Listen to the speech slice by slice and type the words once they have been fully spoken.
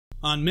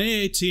On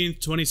May 18th,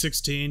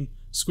 2016,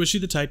 Squishy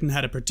the Titan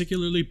had a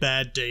particularly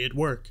bad day at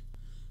work.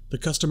 The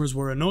customers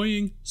were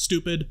annoying,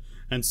 stupid,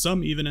 and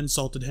some even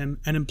insulted him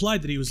and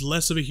implied that he was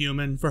less of a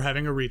human for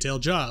having a retail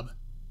job.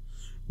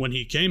 When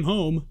he came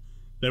home,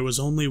 there was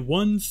only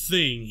one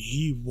thing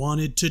he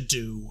wanted to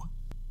do.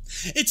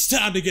 It's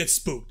time to get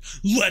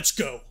spooked. Let's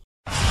go!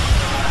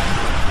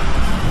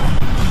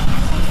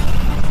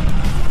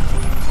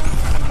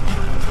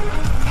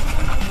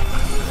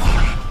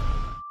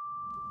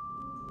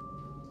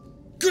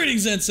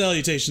 Greetings and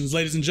salutations,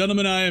 ladies and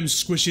gentlemen. I am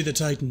Squishy the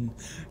Titan,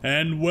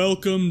 and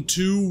welcome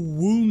to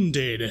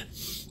Wounded.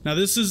 Now,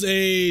 this is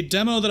a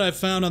demo that I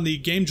found on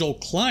the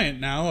GameJolt client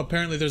now.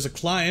 Apparently there's a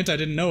client. I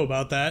didn't know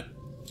about that.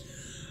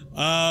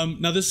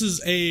 Now, this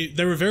is they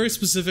were very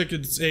specific.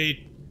 It's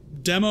a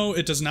demo.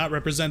 It does not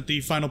represent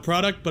the final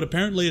product, but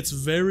apparently it's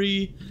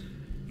very,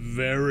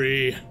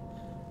 very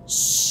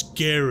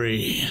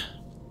scary.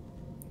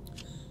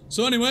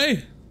 So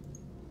anyway,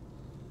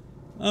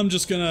 I'm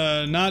just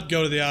gonna not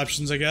go to the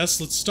options, I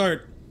guess. Let's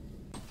start.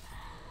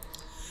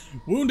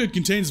 Wounded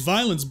contains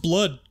violence,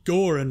 blood,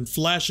 gore, and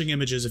flashing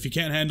images. If you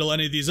can't handle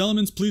any of these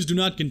elements, please do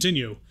not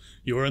continue.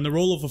 You are in the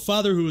role of a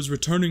father who is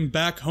returning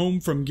back home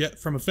from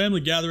a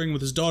family gathering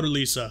with his daughter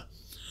Lisa.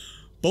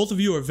 Both of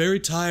you are very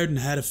tired and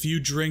had a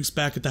few drinks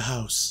back at the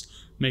house,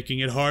 making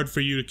it hard for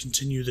you to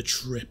continue the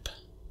trip.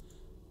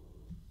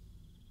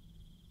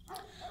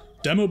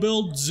 Demo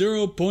build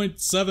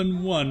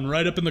 0.71,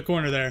 right up in the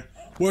corner there.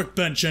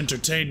 Workbench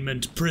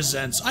Entertainment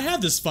presents... I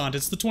have this font,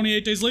 it's the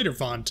 28 Days Later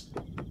font.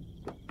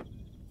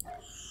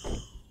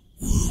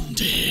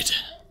 Wounded.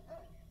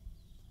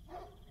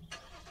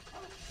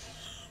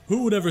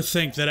 Who would ever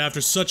think that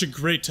after such a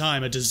great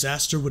time a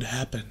disaster would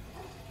happen?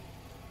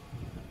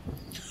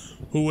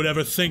 Who would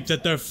ever think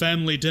that their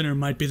family dinner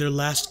might be their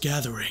last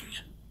gathering?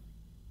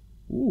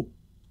 Ooh.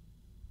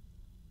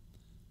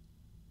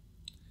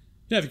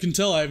 Yeah, if you can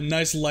tell, I have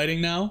nice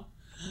lighting now.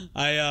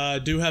 I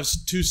do have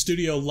two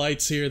studio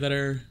lights here that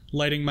are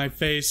lighting my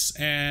face,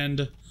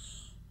 and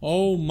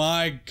oh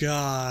my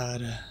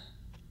god.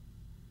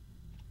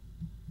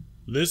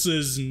 This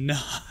is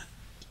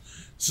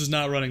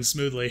not running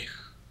smoothly.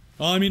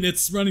 Well, I mean,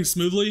 it's running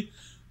smoothly,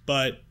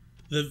 but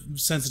the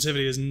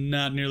sensitivity is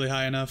not nearly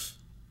high enough.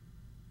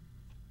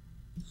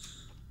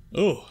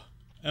 Oh,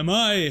 am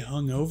I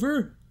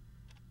hungover?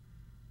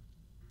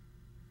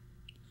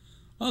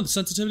 Oh, the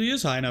sensitivity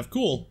is high enough.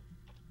 Cool.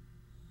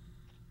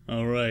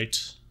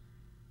 Alright.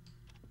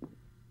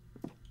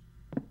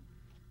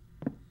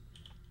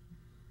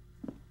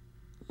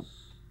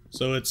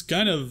 So it's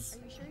kind of...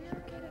 Are you sure you're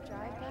okay to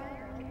drive now?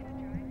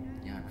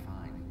 Yeah, I'm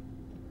fine.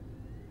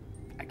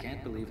 I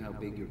can't believe how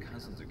big your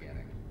cousins are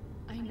getting.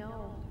 I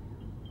know.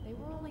 They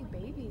were only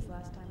babies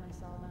last time I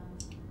saw them.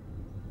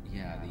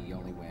 Yeah, the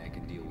only way I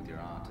can deal with your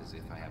aunt is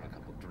if I have a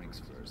couple drinks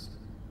first.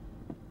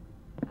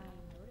 I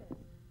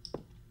noticed.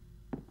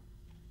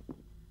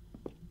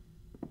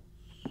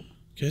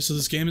 Okay, so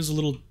this game is a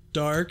little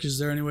dark. Is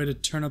there any way to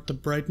turn up the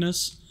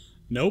brightness?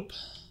 Nope.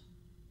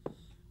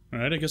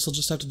 Alright, I guess I'll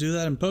just have to do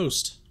that in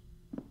post.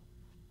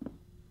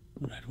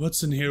 Alright,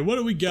 what's in here? What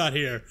do we got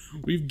here?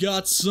 We've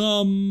got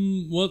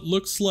some... what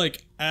looks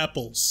like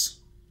apples.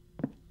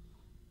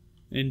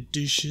 And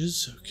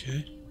dishes,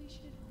 okay. Maybe we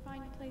should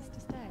find a place to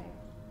stay.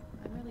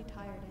 I'm really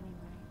tired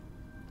anyway.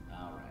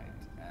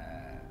 Alright,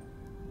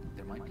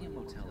 there might be a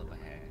motel up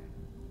ahead.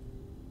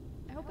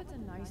 I hope it's a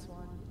nice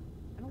one.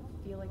 I don't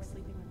feel like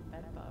sleeping with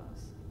bed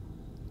bugs.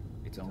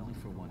 It's only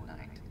for one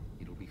night.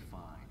 It'll be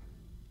fine.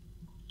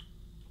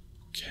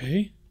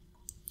 Okay.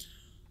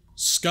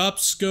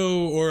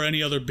 Skopsko or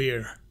any other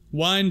beer.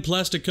 Wine,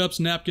 plastic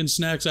cups, napkins,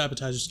 snacks,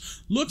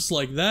 appetizers. Looks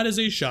like that is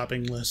a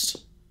shopping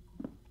list.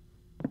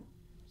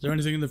 Is there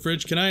anything in the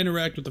fridge? Can I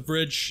interact with the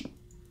fridge?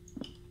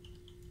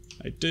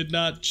 I did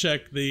not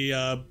check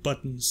the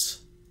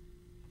buttons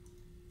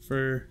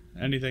for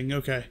anything.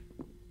 Okay.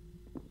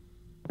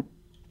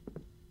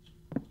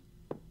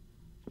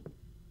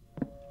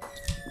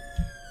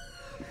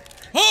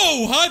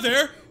 Oh, hi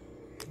there!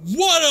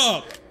 What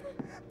up?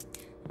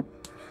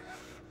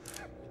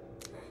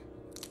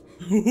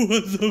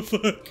 What the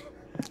fuck?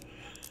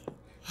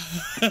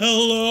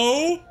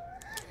 Hello?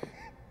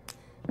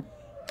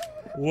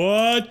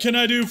 What can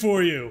I do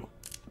for you?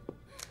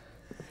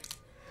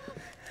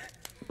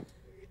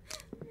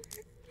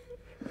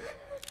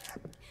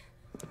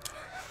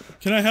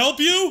 Can I help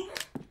you?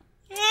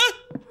 Ah?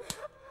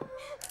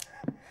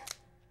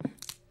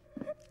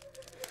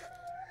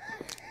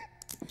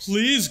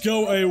 Please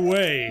go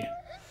away.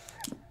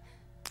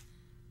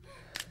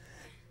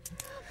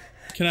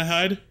 Can I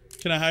hide?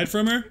 Can I hide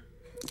from her?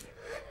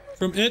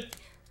 From it?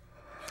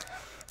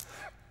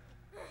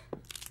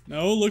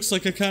 No, looks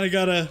like I kinda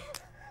gotta...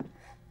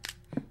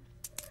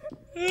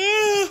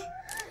 Ah!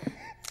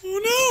 Oh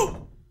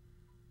no!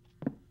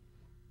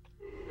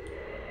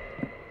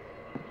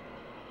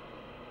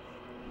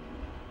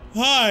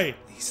 Hi!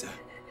 Lisa.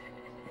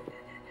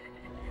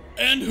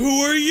 And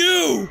who are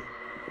you?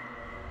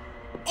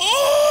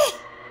 Oh!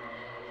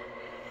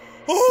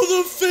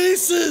 Oh, the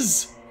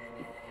faces!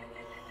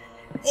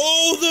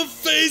 Oh, the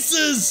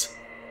faces!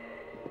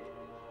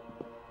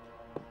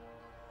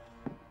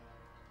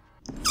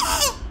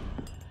 Ah!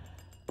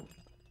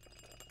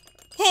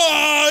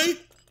 Hi!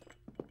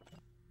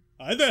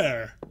 Hi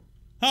there.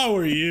 How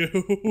are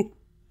you?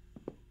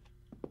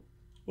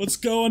 What's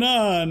going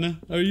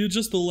on? Are you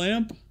just the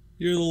lamp?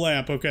 You're the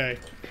lamp, okay.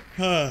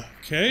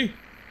 Okay.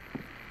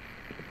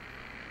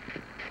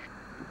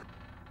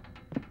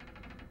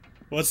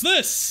 What's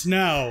this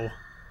now?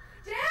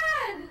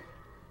 Dad!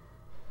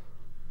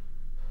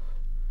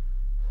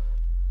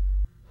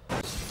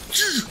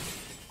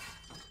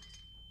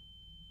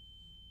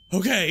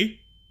 Okay.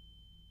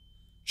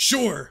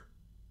 Sure.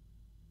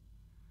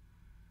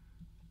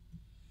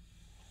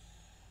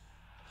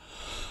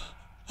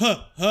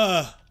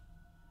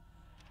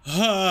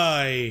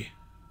 Hi.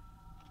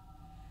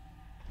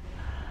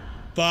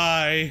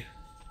 Bye.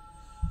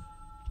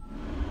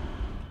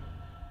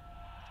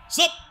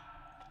 Sup?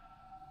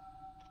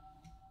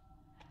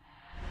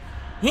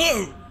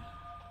 Whoa!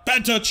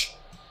 Bad touch!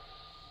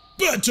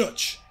 Bad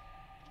touch!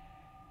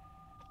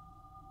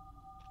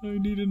 I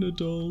need an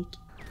adult.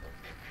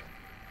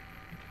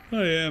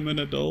 I am an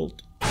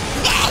adult.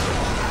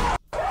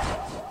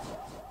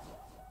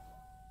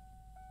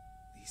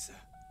 Lisa.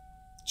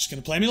 Just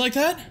gonna play me like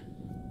that?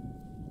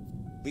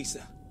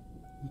 Lisa.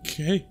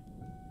 Okay.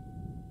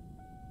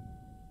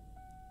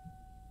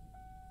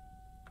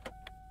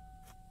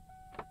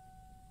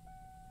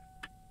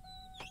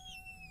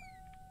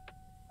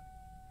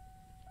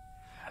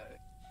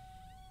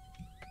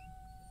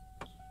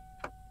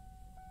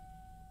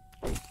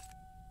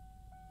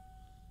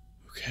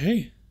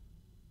 Okay.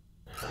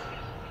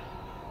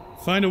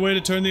 Find a way to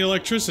turn the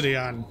electricity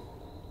on.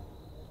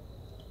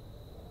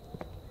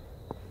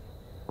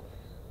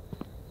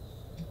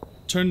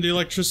 Turn the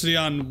electricity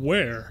on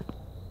where?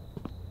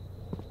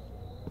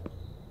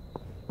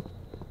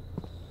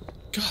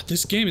 God,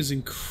 this game is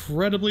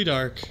incredibly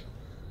dark.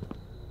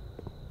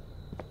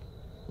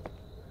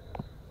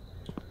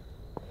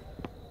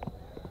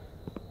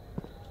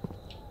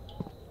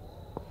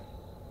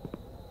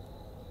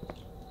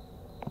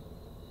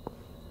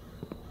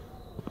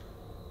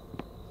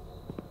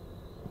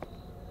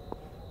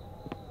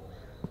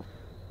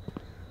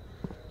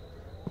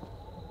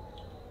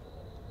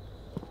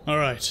 All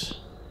right.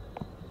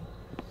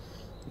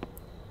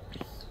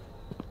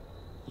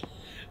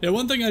 Yeah,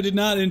 one thing I did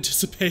not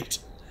anticipate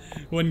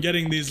when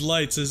getting these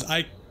lights is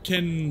I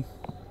can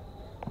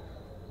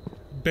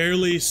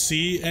barely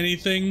see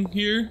anything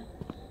here,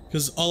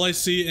 because all I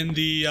see in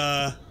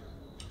the,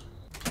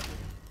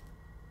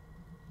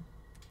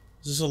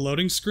 is this a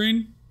loading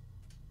screen?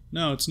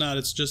 No, it's not.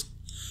 It's just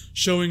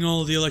showing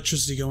all of the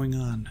electricity going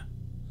on.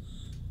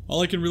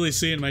 All I can really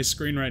see in my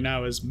screen right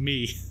now is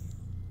me.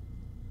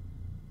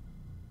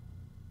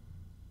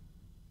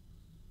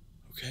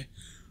 Okay.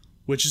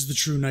 Which is the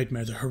true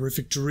nightmare, the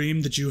horrific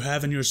dream that you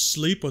have in your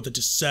sleep, or the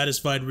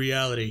dissatisfied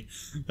reality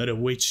that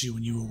awaits you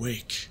when you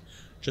awake?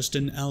 Just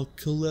an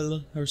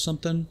alkalil or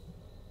something?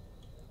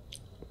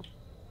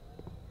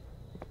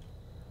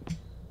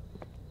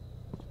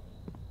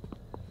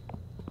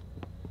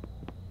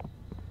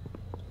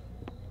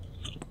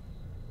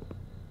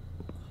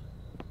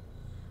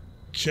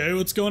 Okay,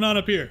 what's going on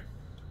up here?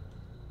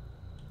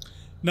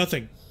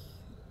 Nothing.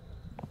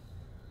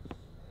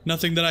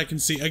 Nothing that I can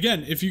see.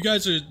 Again, if you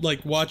guys are,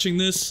 like, watching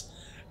this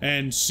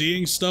and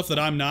seeing stuff that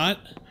I'm not...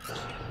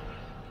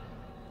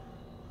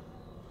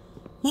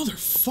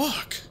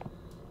 Motherfuck!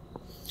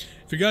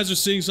 If you guys are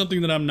seeing something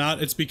that I'm not,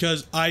 it's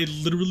because I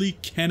literally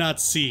cannot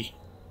see.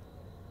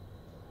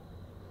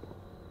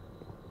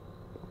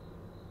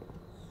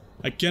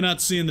 I cannot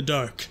see in the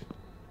dark.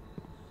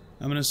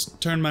 I'm gonna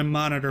turn my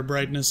monitor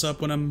brightness up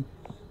when I'm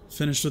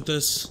finished with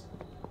this.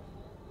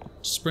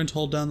 Sprint,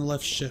 hold down the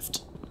left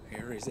shift.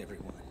 Where is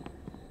everyone?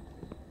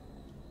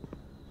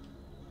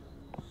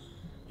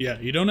 Yeah,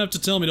 you don't have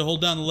to tell me to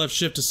hold down the left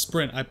shift to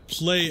sprint. I've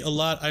played a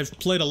lot of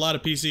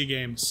PC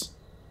games.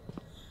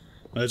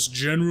 That's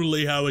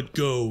generally how it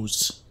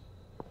goes.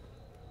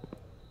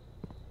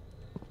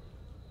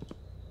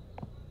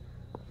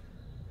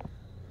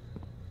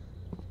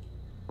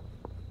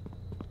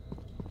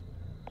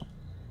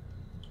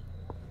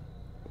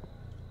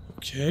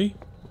 Okay.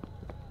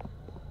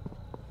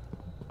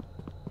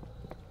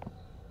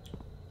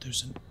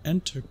 There's an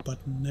enter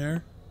button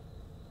there.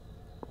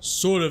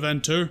 Sort of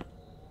enter.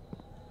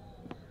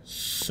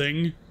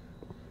 Thing.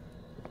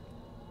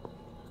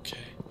 Okay.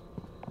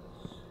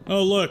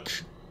 Oh,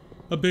 look.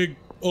 A big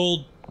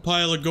old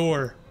pile of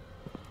gore.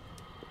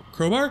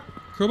 Crowbar?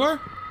 Crowbar?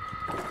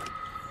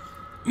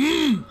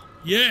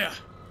 Yeah!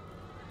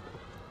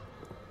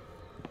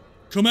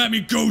 Come at me,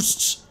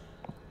 ghosts!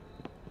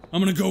 I'm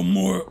gonna go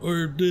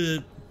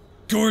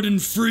Gordon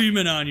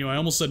Freeman on you. I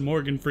almost said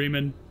Morgan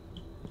Freeman.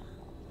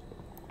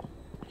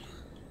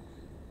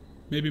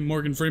 Maybe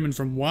Morgan Freeman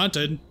from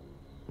Wanted.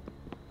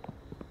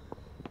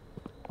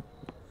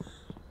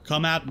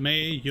 Come at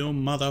me, you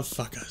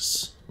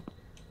motherfuckers.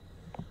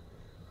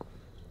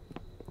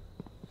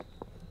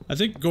 I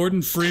think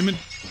Gordon Freeman...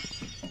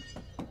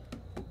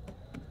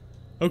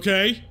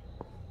 Okay.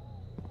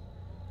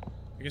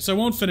 I guess I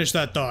won't finish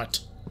that thought.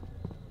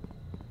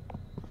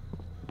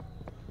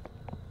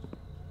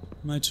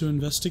 Am I to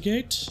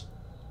investigate?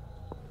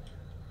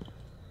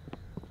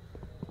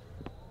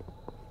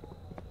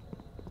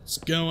 What's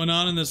going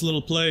on in this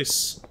little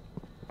place?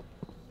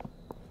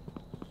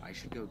 I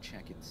should go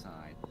check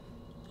inside.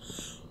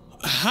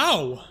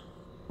 How?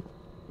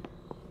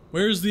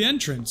 Where's the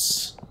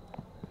entrance?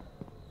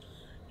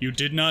 You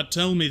did not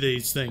tell me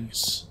these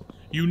things.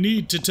 You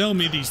need to tell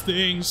me these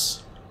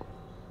things.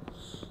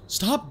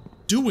 Stop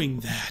doing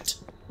that.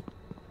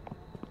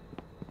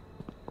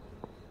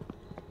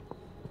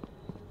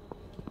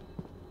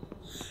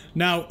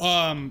 Now,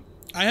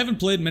 I haven't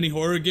played many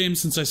horror games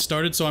since I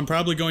started, so I'm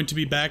probably going to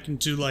be back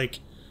into,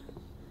 like,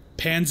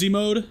 pansy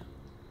mode.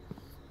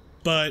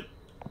 But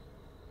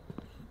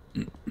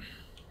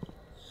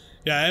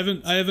yeah,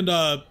 I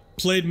haven't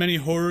played many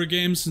horror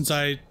games since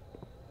I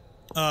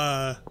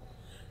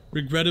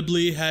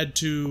regrettably had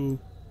to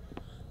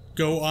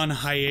go on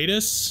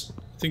hiatus.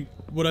 I think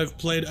what I've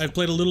played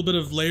a little bit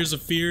of Layers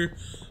of Fear.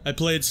 I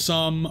played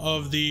some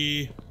of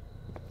the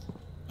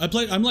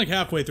I'm like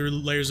halfway through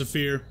Layers of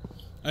Fear.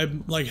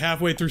 I'm like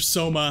halfway through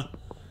Soma,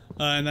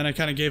 and then I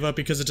kind of gave up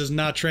because it does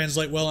not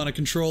translate well on a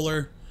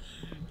controller.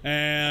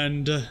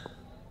 And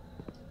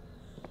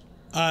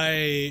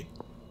I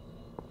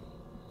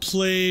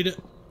played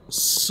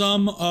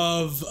some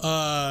of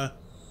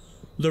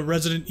the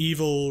Resident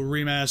Evil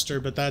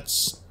remaster, but that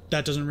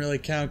doesn't really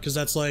count because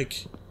that's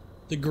like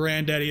the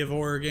granddaddy of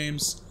horror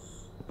games.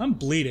 I'm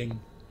bleeding.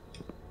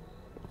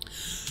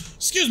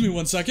 Excuse me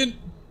 1 second.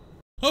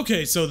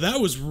 Okay, so that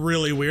was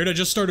really weird. I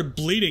just started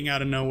bleeding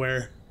out of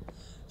nowhere.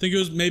 I think it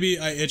was maybe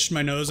I itched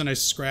my nose and I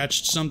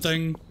scratched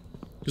something.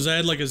 Because I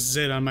had like a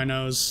zit on my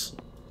nose.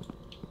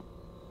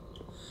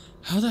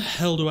 How the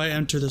hell do I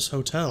enter this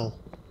hotel?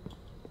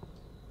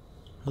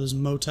 Or this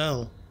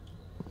motel?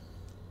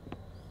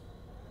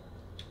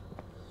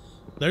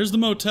 There's the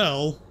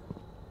motel.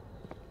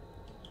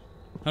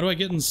 How do I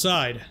get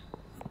inside?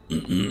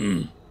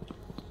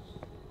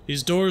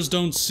 These doors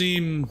don't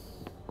seem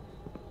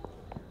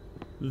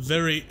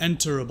very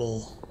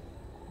enterable.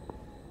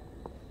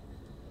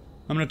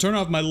 I'm gonna turn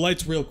off my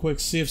lights real quick,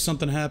 see if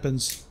something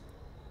happens.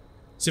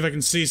 See if I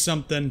can see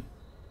something.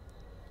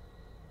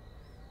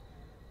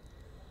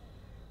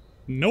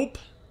 Nope.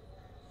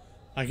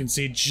 I can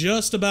see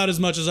just about as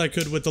much as I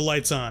could with the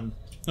lights on.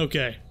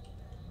 Okay.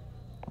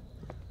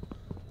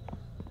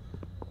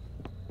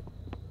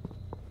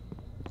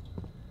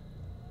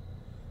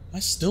 Am I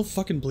still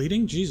fucking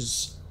bleeding?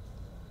 Jesus.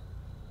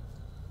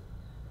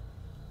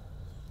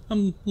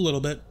 A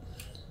little bit.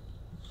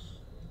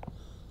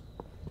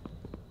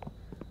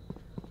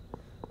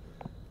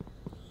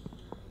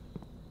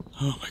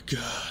 Oh my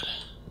god.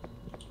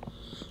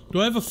 Do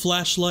I have a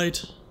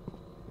flashlight?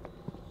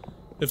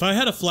 If I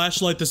had a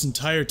flashlight this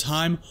entire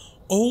time,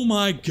 oh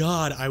my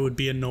god, I would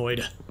be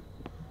annoyed.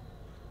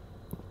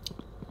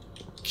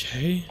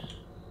 Okay.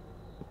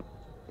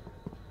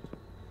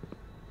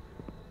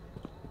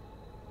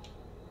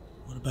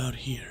 What about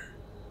here?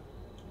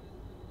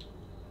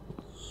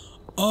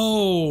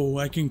 Oh,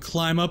 I can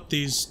climb up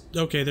these.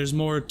 Okay, there's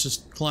more to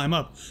climb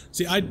up.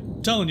 See,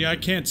 I'm telling you, I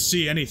can't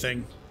see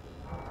anything.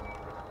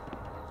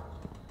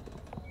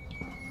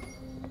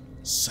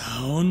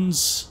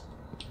 Sounds.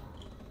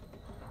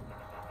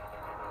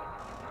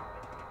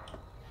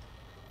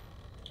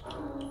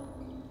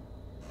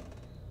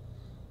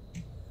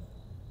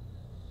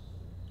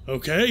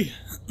 Okay.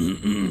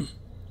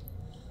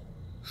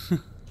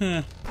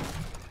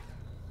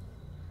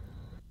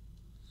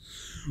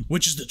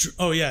 Which is the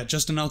oh yeah,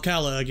 Justin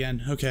Alcala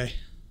again. Okay.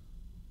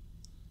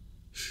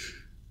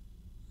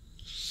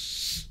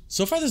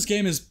 So far this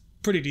game is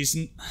pretty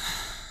decent.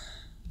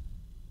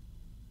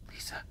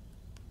 Lisa,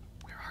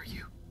 where are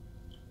you?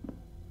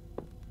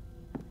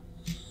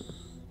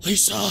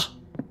 Lisa,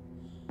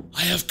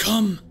 I have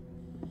come.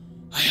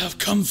 I have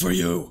come for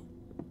you.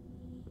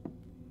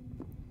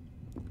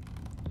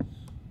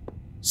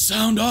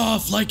 Sound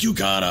off like you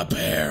got a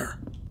pair.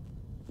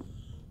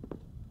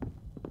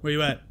 Where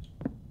you at?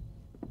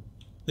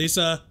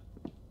 Lisa.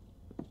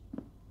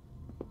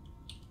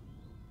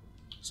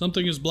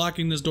 Something is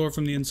blocking this door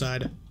from the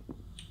inside.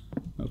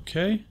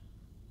 Okay.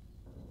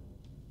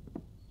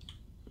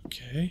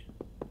 Okay.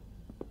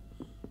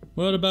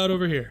 What about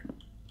over here?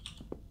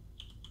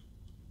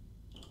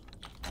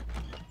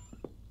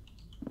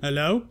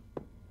 Hello?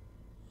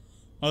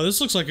 Oh, this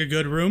looks like a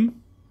good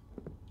room.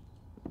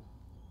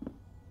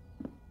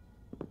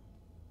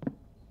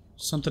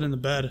 Something in the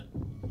bed.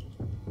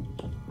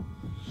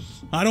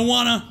 I don't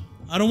wanna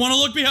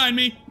look behind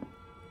me.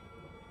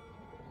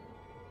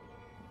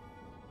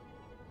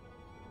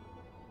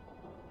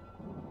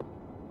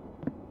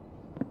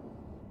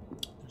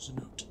 There's a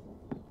note.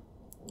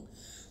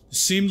 It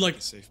seemed like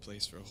a safe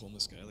place for a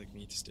homeless guy like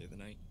me to stay the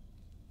night.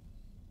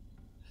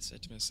 I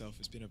said to myself,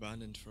 it's been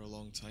abandoned for a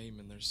long time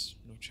and there's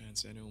no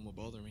chance anyone will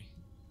bother me.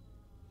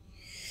 I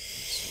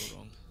was so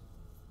wrong.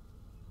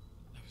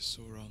 I was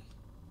so wrong.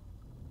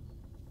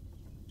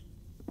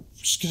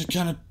 Just gonna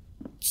kind of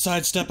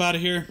sidestep out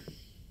of here.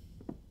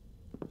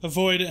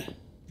 avoid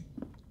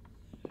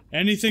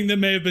anything that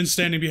may have been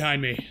standing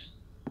behind me.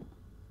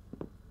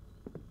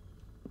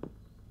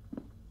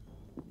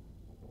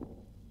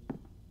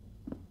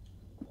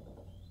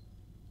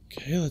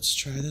 Okay, let's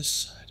try this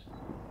side.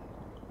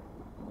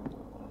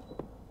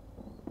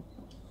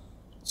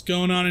 What's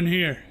going on in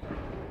here?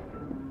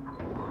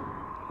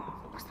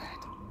 What was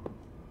that?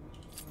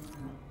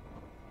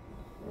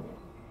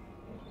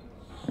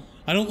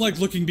 I don't like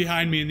looking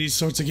behind me in these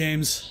sorts of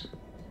games.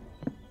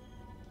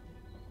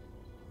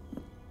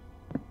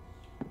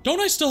 Don't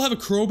I still have a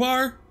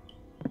crowbar?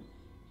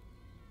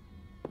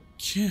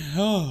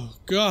 Oh,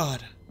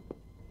 God.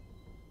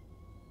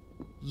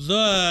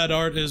 That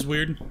art is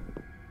weird.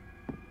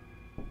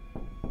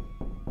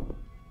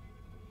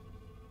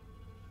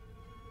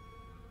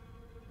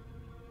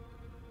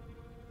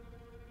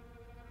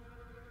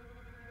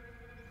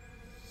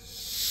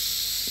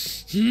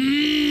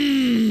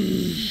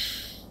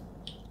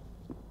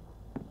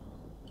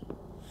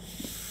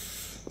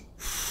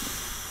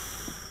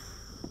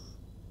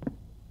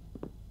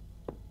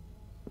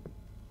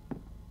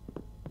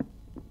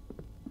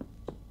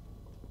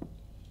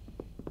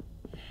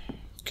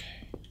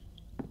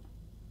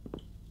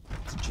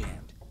 It's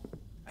jammed.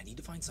 I need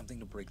to find something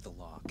to break the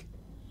lock.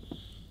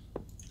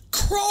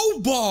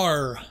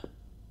 Crowbar!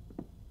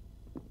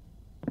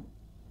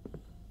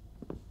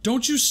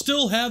 Don't you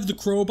still have the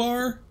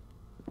crowbar?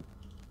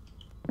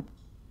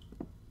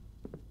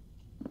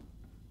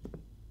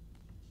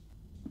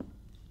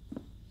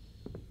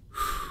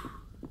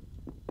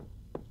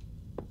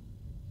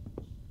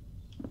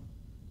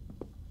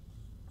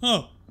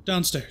 Oh,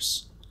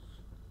 downstairs.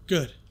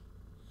 Good.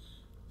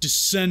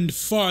 Descend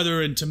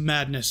farther into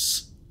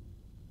madness.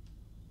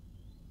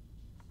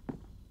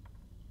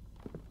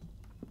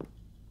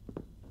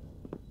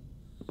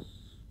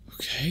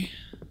 Okay.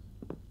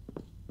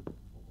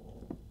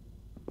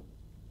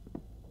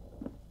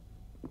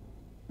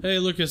 Hey,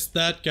 look, it's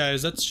that guy.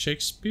 Is that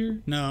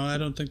Shakespeare? No, I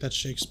don't think that's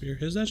Shakespeare.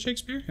 Is that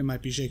Shakespeare? It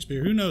might be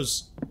Shakespeare. Who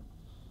knows?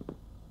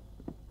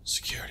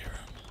 Security room.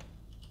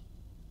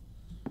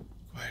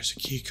 Requires a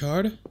key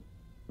card.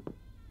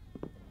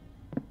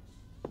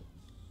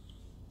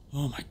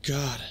 Oh my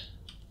god.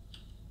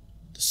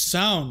 The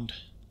sound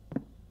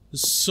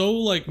is so,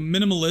 like,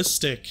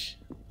 minimalistic,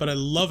 but I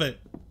love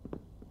it.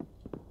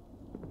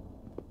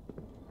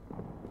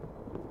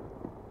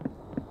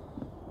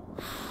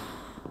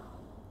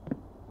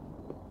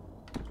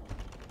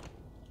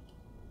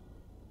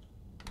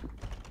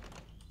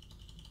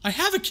 I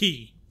have a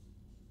key!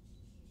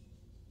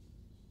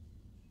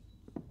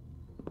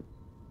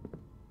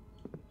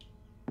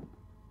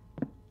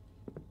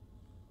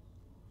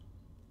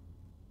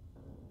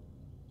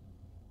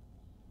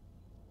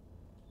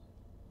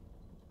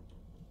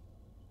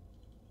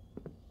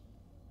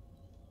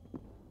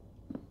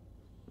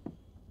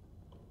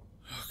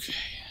 Okay.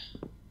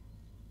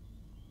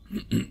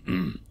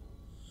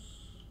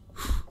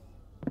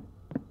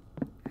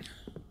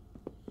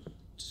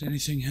 Did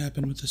anything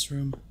happen with this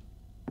room?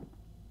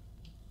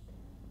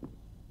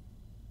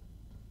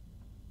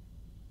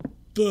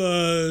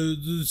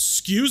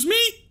 Excuse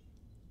me?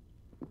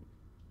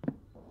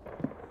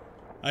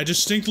 I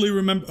distinctly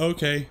remember.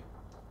 Okay.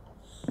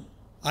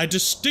 I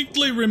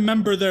distinctly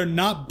remember there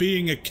not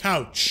being a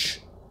couch.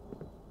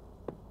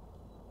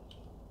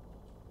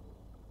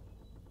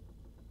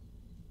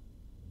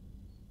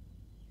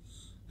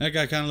 That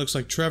guy kind of looks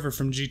like Trevor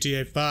from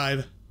GTA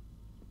 5.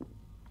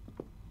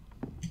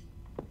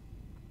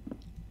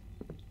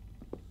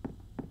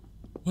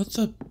 What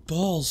the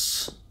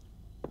balls?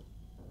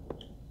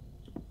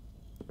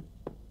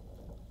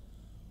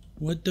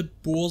 What the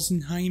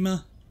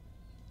Bolsenheimer?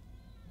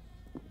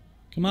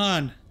 Come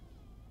on.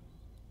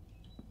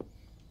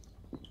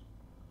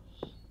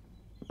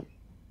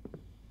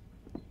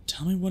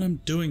 Tell me what I'm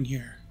doing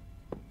here.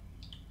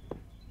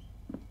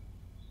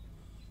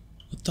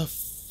 What the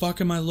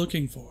fuck am I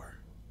looking for?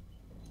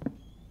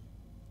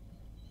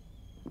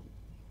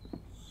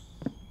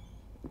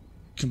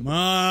 Come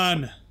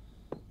on.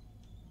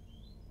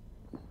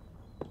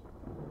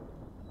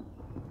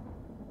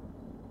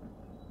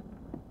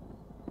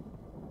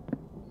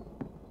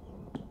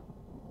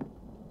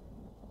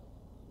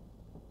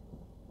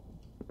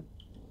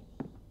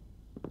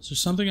 Is there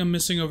something I'm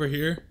missing over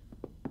here?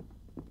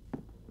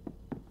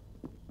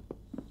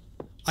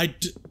 I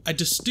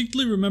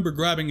distinctly remember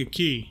grabbing a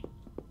key.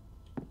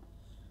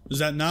 Is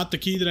that not the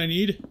key that I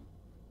need?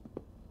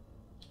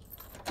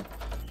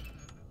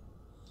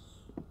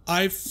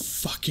 I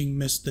fucking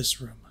missed this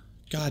room.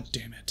 God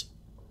damn it.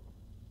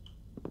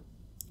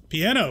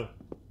 Piano!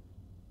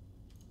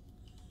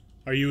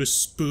 Are you a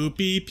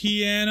spoopy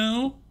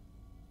piano?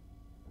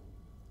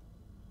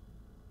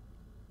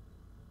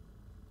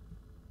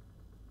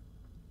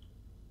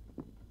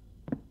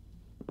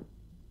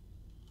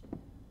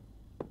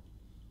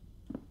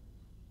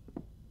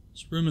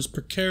 This room is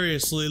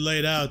precariously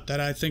laid out that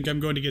I think I'm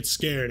going to get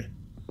scared.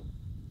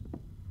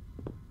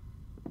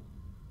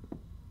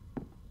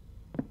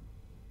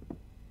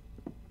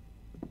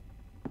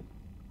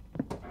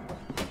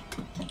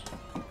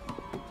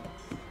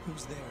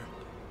 Who's there?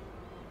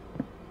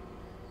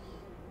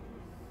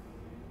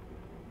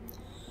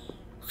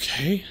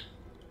 Okay.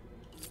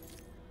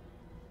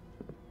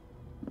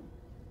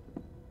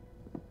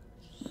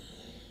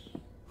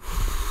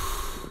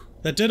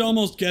 That did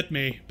almost get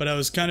me, but I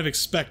was kind of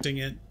expecting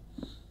it.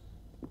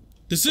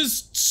 This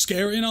is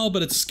scary and all,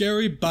 but it's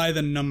scary by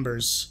the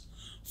numbers.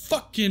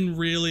 Fucking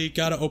really?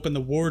 Gotta open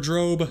the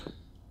wardrobe.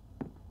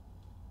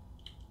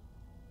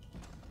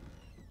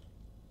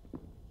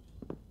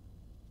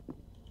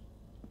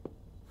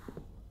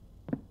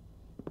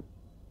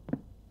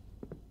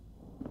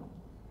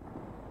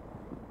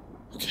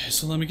 Okay,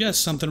 so let me guess.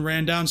 Something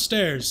ran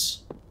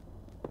downstairs.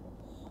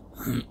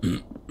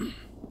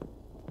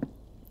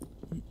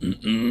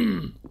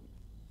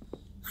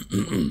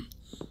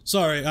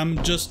 Sorry,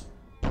 I'm just...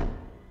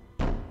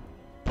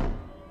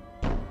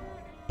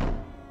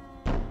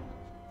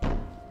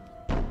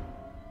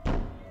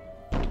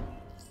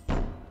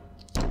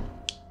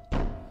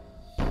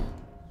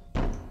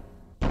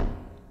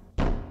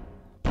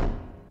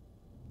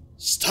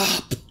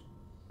 Stop!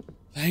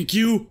 Thank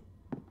you!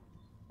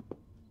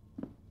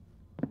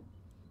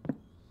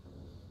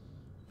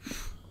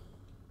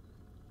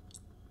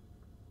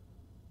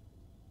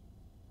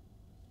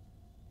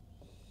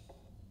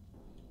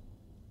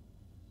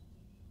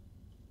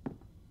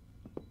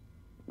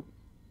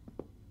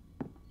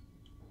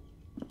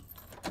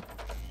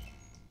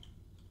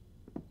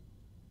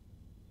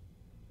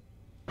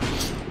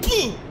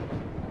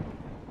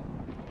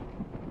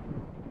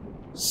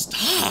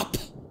 Stop!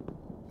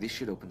 This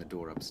should open the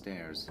door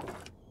upstairs.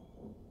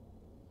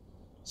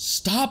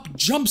 Stop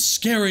jump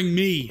scaring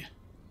me!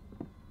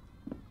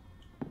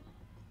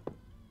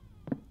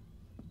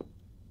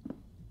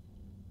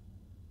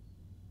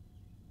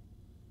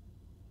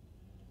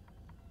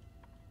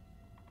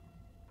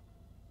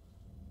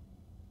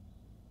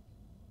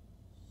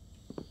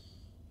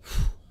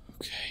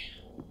 Okay.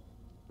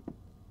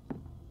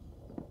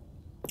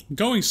 I'm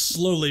going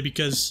slowly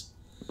because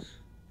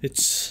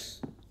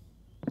it's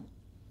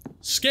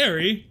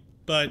scary,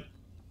 but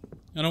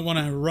I don't want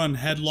to run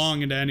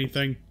headlong into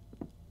anything.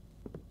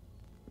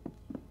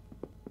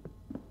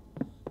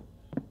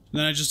 And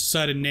then I just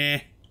decided, nah.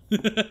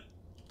 Okay,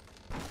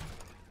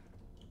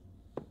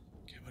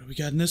 what do we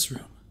got in this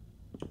room?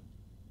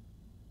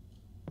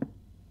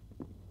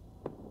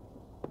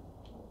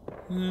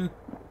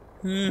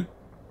 I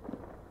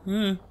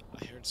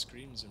heard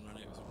screams and ran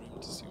out of the room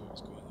to see what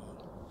was going on.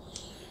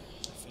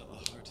 I felt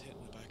a hard hit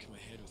in the back of my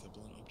head with a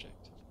blunt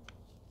object.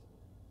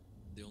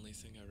 The only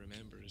thing I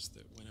remember is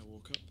that when I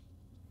woke up,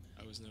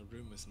 I was in a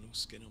room with no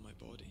skin on my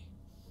body.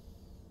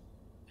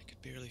 I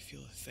could barely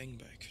feel a thing,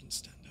 but I couldn't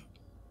stand up.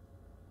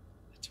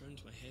 I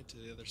turned my head to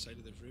the other side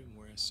of the room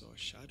where I saw a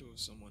shadow of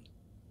someone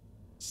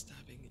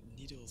stabbing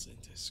needles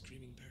into a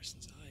screaming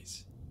person's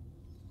eyes.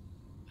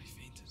 I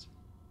fainted.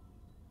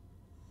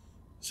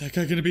 Is that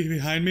guy gonna be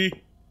behind me?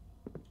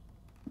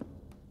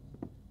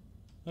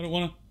 I don't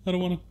wanna.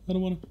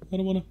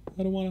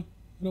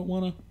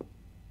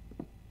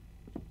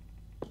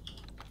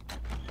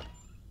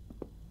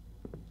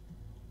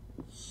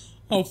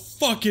 Oh,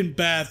 fucking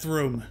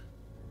bathroom.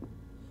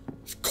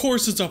 Of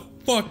course it's a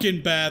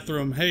fucking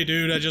bathroom. Hey,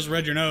 dude, I just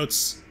read your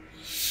notes.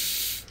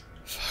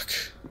 Fuck.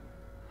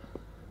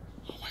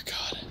 Oh my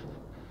god.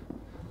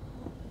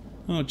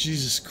 Oh,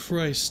 Jesus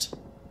Christ.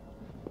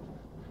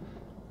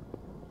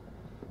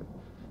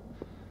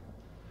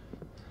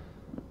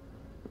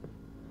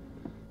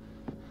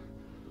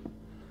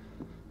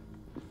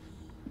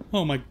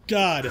 Oh my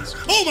god.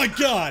 Oh my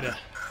god! I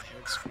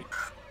heard screams.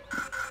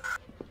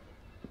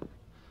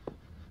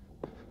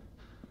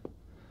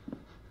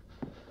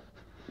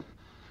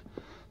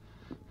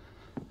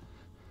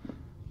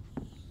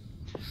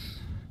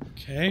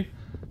 Okay.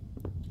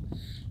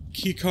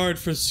 Key card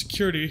for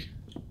security.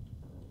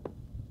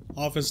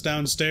 Office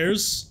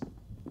downstairs.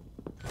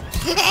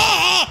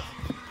 Ah!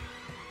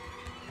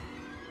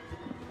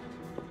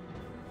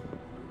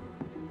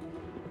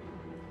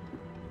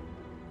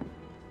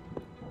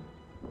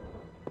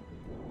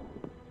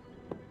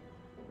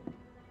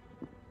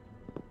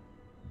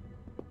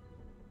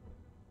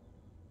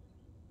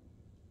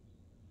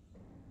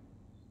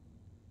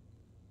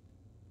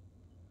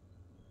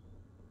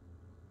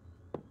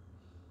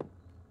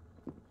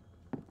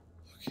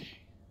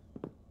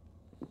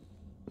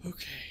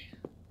 Okay.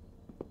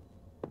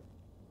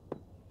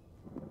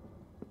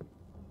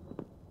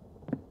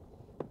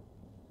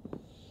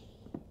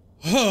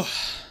 Oh.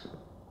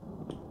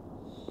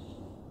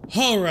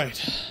 All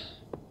right.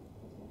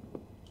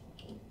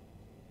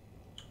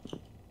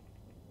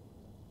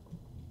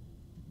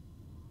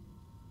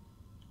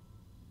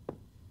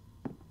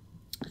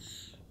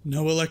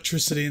 No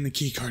electricity in the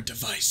keycard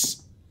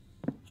device.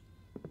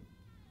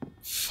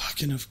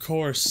 Fucking of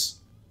course.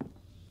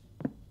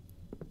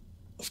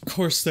 Of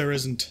course there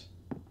isn't.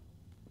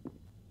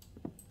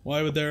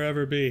 Why would there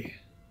ever be?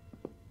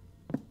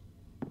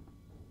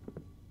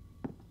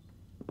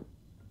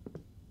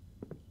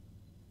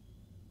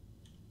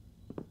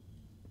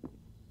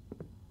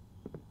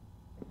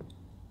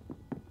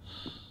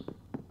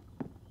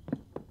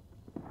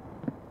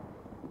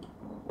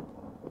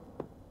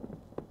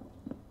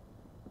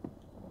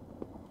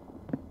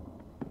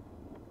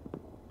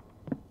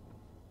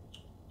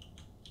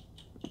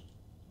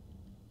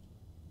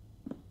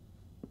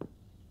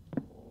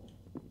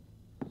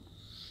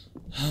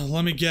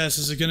 Let me guess,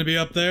 is it gonna be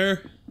up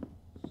there?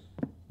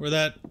 Where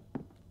that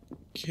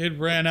kid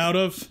ran out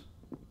of?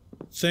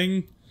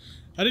 Thing?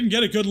 I didn't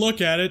get a good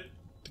look at it.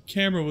 The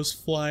camera was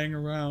flying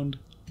around.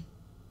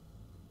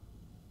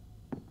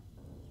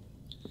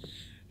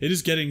 It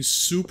is getting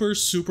super,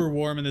 super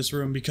warm in this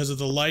room because of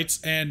the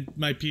lights and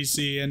my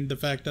PC and the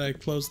fact that I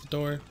closed the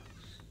door.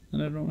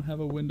 And I don't have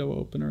a window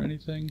open or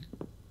anything.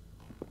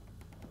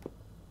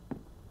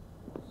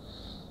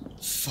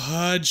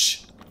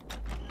 Fudge.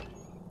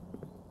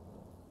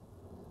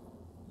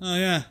 Oh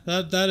yeah,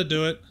 that'd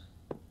do it.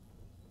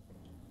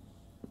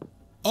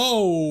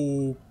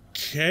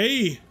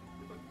 Okay.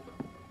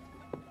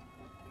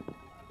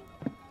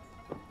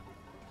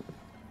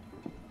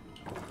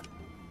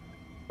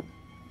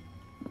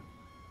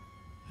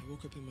 I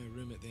woke up in my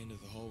room at the end of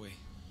the hallway.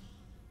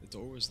 The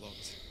door was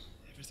locked.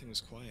 Everything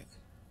was quiet.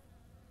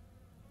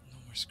 No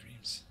more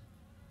screams.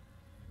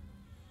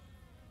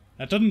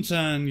 That doesn't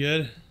sound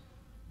good.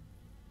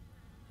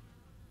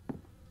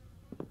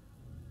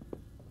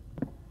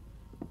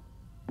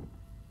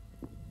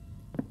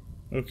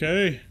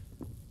 Okay.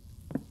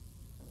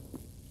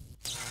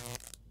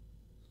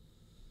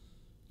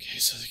 Okay,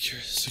 so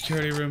the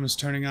security room is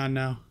turning on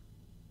now.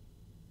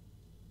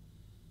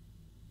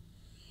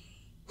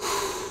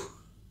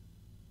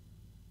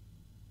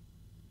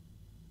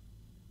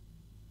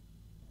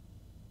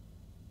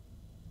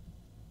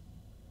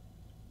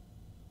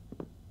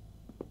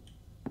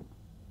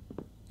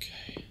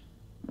 Okay.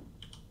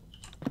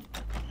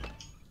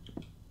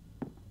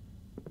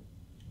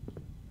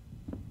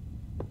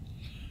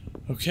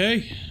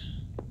 Okay.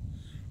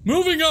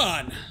 Moving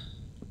on!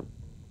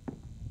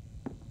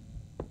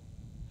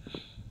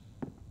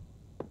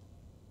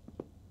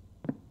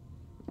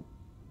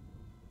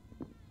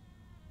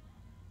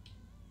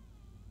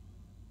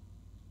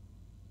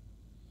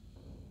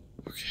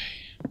 Okay.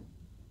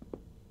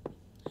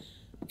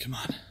 Come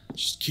on.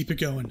 Just keep it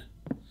going.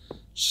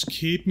 Just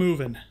keep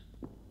moving.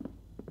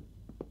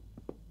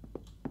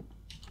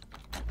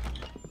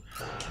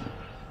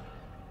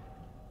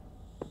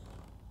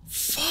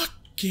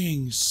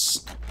 Fucking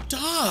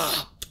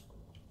stop!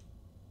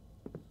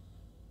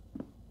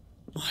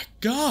 My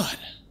God!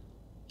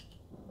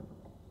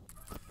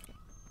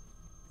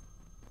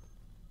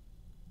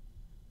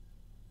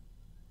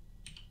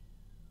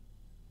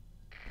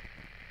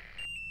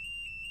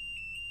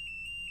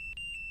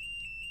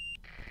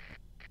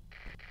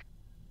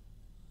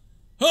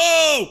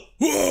 Oh!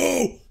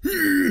 Whoa!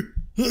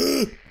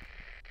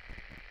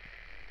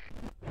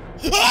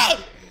 Ah!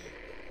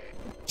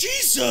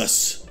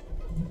 Jesus!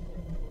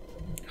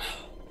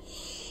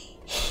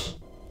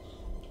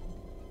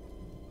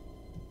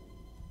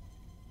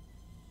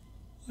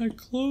 I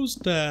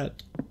closed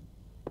that.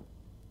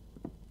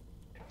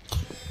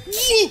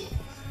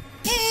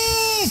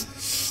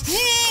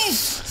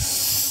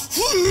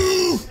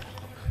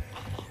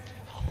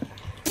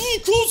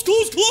 Close,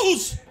 close,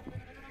 close!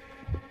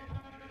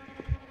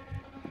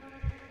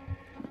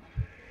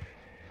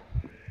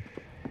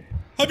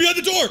 I'm behind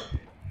the door!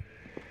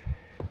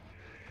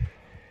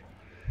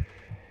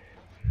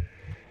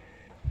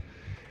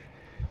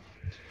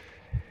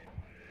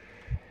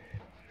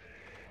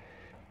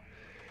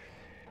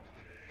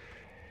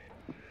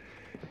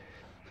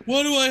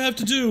 What do I have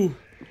to do?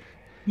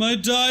 Am I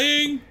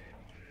dying?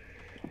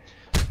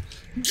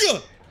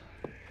 Gah!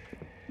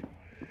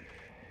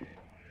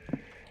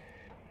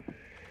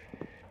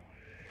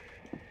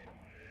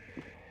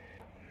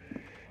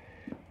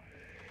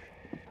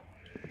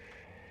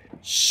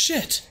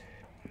 Shit!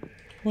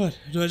 What?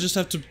 Do I just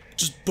have to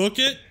just book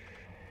it?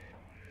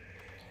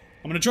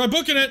 I'm gonna try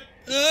booking it!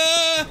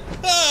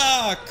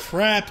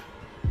 Crap!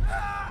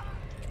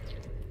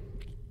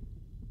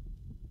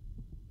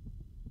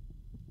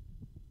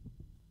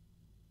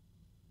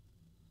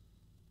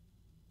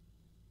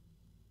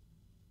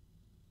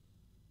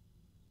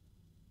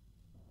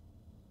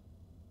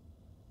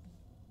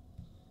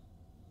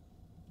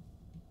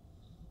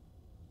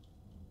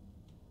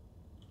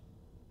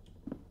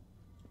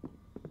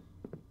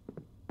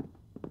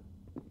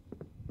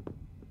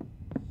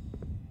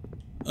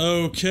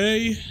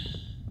 Okay.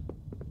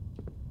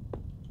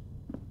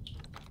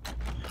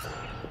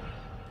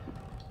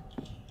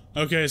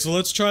 Okay, so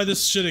let's try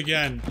this shit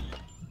again.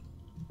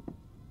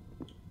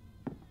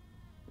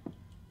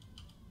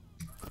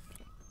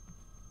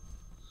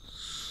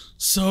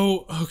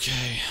 So,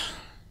 okay.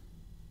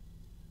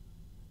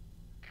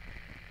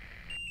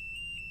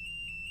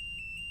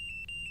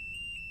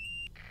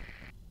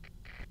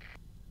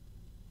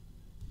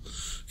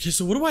 Okay,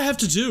 so what do I have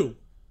to do?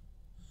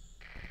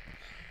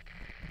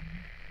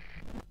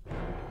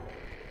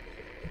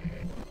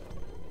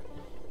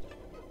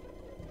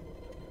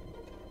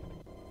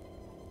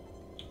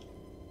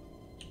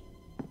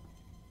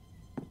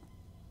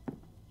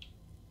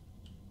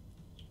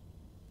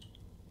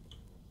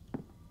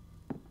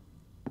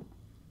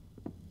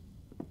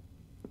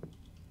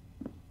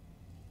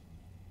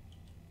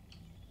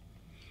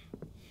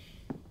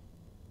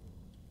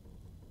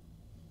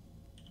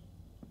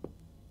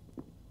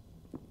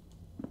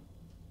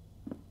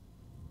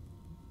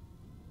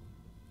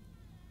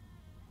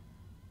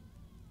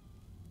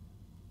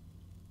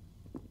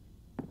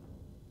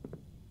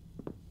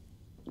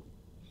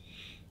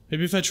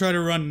 Maybe if I try to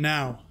run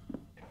now.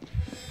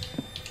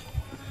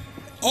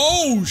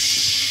 Oh,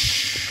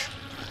 shit.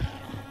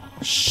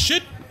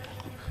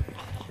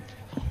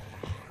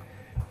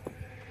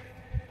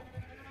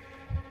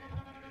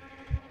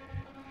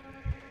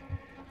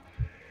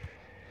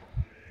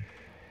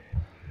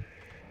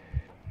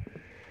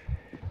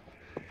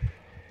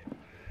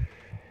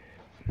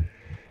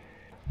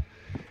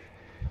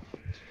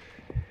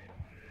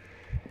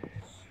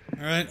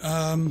 Alright,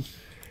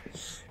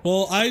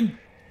 well, I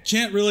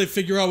can't really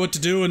figure out what to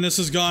do, and this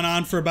has gone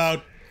on for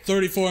about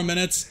 34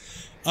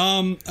 minutes.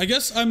 I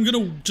guess I'm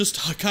gonna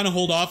just kind of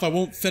hold off. I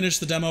won't finish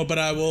the demo, but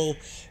I will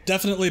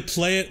definitely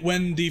play it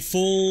when the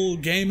full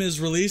game is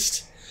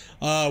released.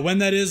 When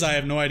that is, I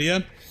have no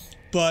idea.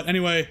 But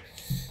anyway,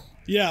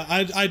 yeah,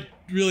 I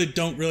really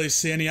don't really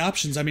see any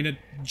options. I mean, it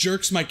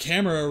jerks my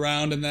camera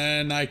around, and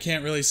then I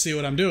can't really see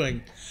what I'm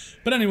doing.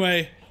 But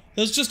anyway,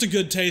 that's just a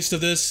good taste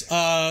of this.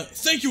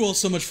 Thank you all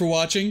so much for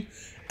watching.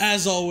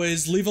 As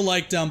always, leave a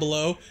like down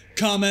below,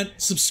 comment,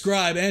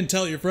 subscribe, and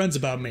tell your friends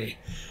about me.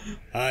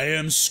 I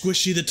am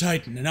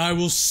SquishyTheTitan, and I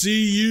will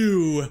see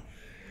you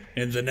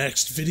in the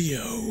next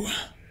video.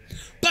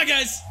 Bye,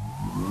 guys!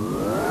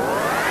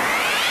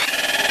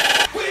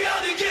 We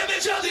are the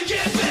image of the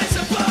invisible.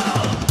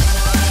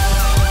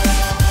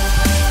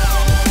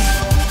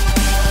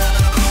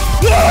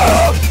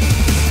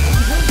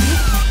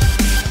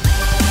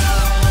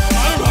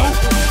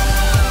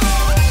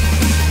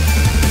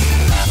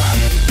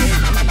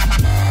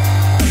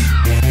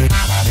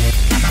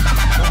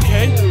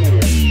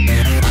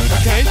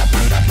 Okay. I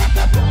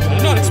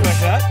did not expect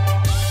that.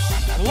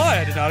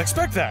 I did not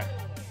expect that.